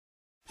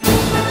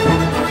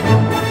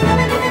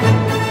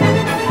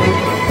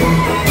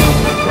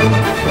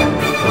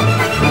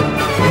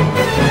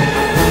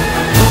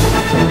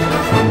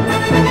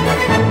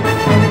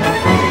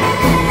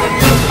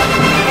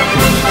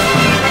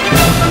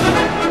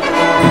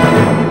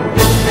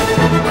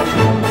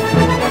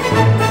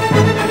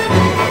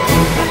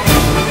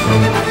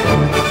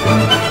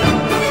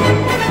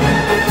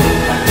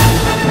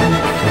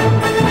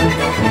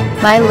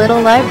My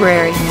Little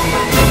Library.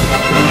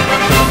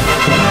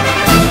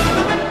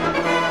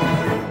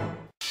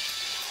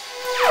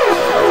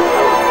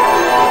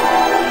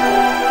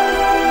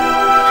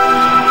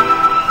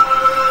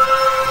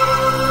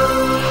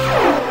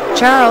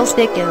 Charles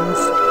Dickens.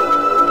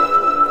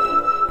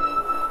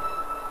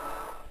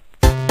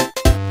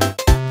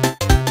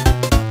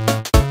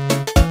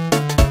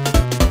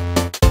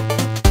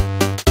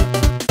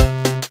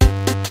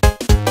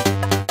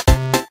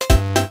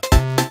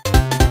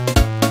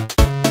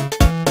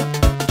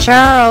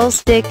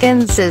 Charles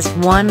Dickens is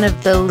one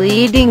of the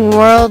leading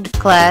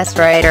world-class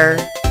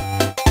writers.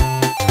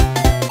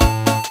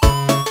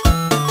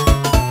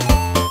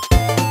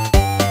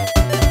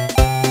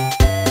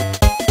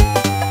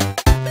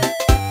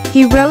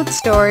 He wrote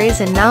stories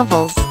and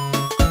novels,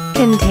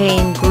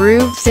 contain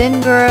groups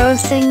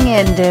engrossing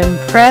and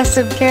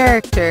impressive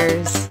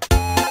characters.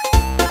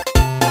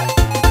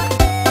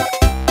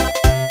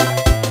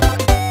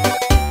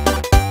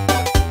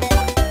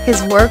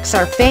 His works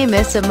are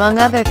famous among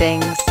other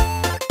things: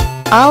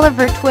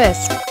 Oliver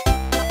Twist,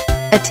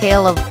 A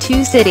Tale of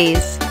Two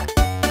Cities,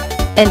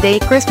 and A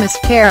Christmas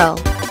Carol.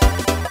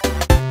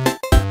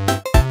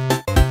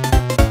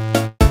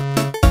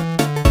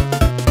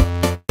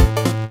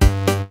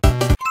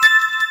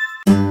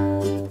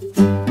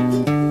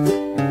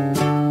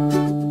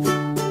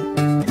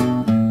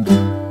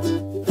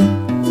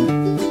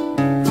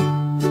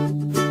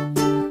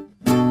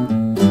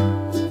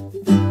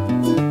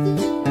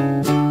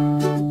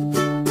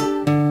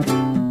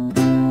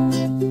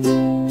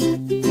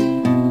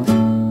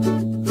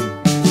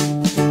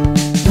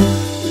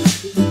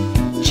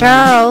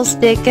 Charles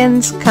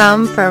Dickens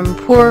come from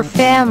poor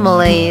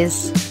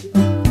families.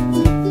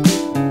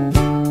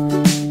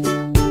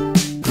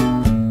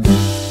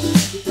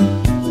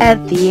 At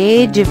the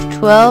age of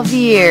 12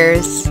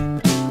 years,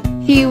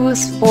 he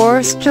was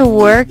forced to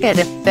work at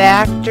a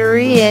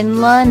factory in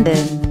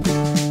London.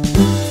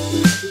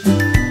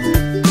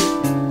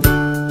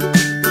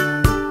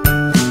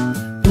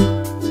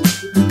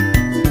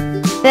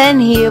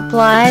 Then he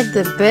applied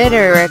the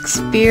bitter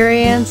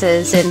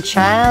experiences in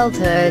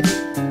childhood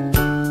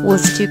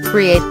was to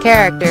create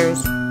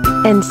characters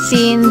and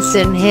scenes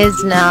in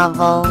his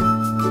novel.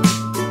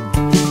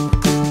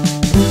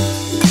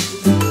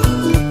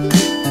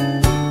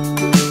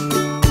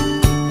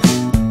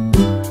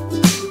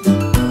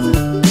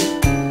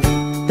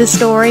 The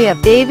story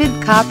of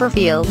David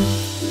Copperfield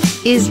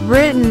is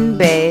written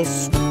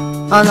based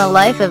on the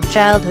life of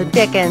childhood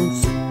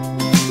Dickens.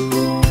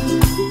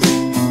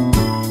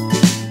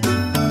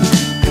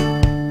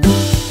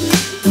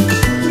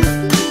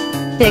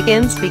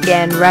 Dickens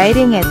began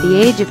writing at the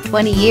age of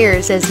 20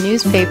 years as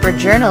newspaper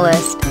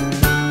journalist.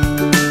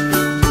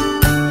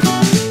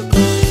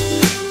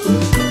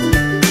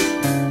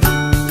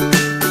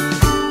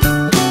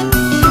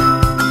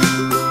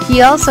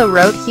 He also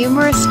wrote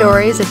humorous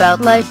stories about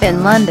life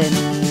in London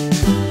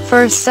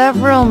for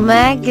several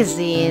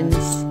magazines.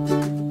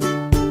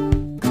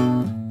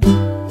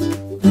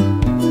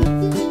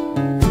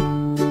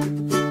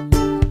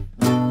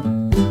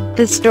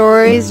 The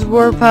stories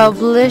were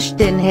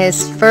published in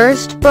his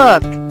first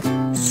book,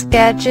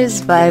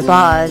 Sketches by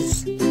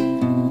Boz.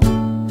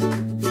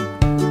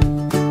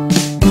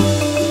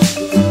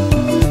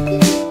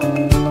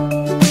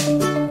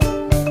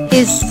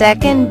 His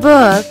second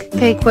book,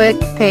 Pickwick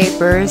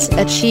Papers,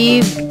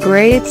 achieved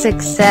great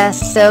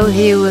success, so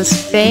he was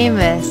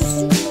famous.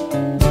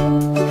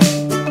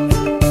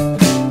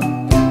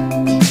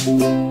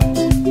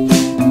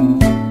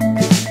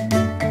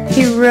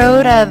 He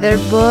wrote other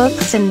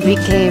books and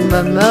became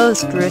a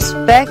most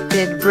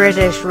respected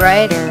British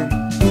writer.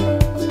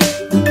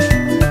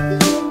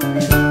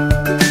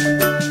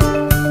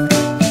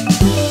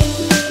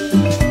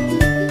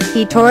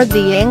 He toured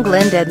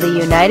England and the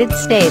United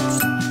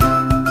States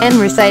and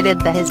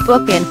recited his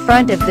book in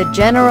front of the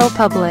general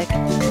public.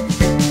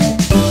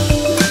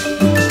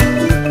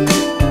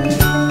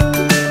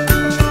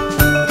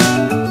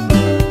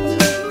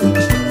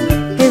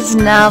 His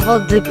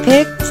novel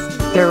depicts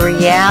the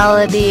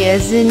reality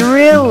as in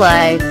real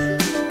life.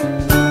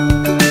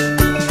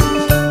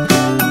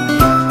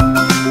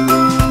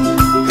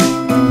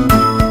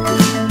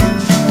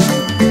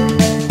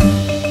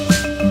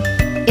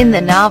 In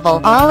the novel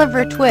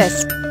Oliver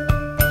Twist,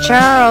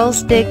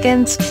 Charles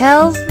Dickens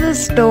tells the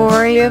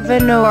story of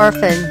an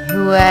orphan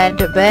who had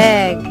to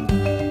beg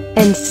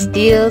and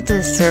steal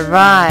to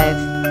survive.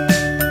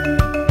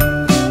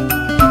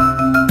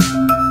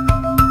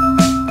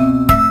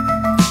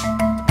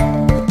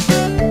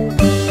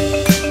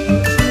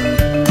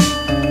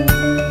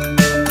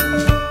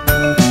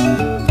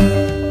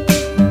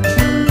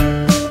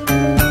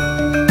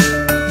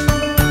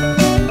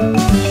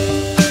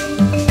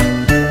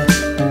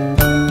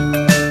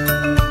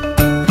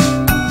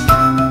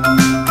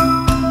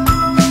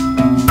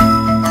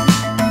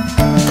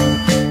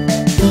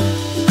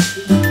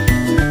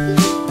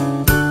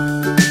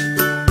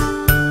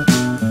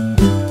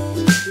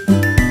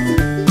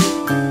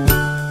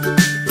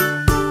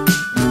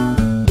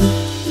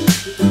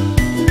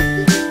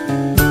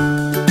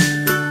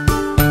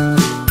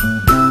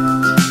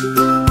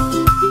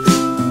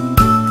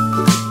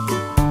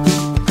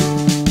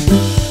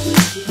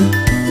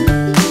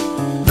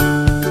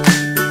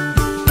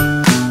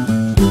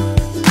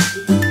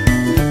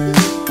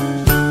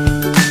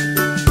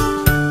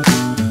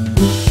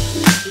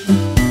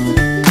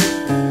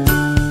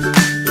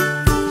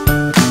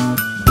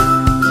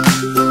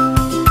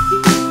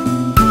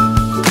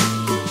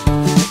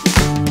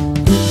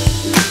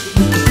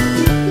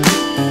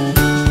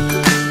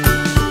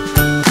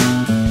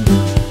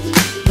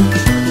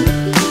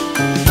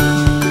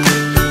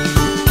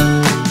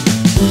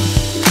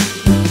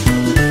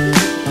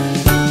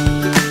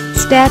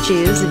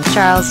 Statues of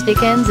Charles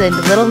Dickens and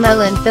Little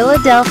Mill in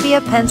Philadelphia,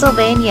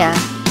 Pennsylvania.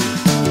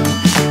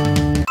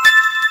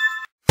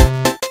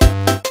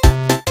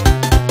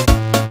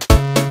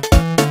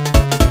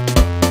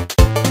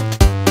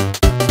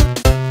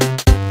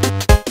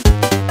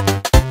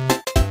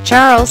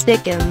 Charles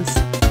Dickens.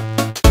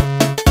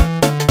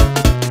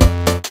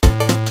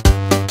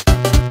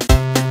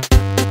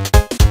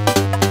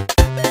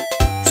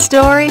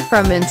 Story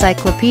from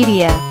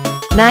Encyclopedia,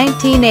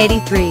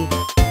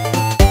 1983.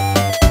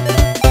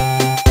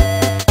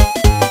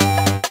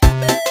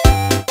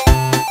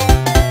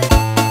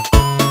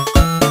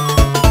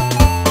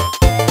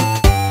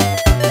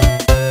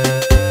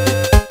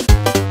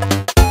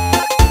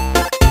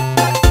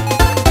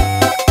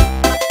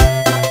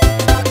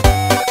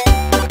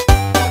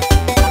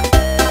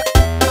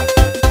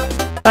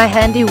 By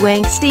Hendy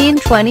Weinstein,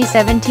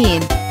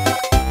 2017.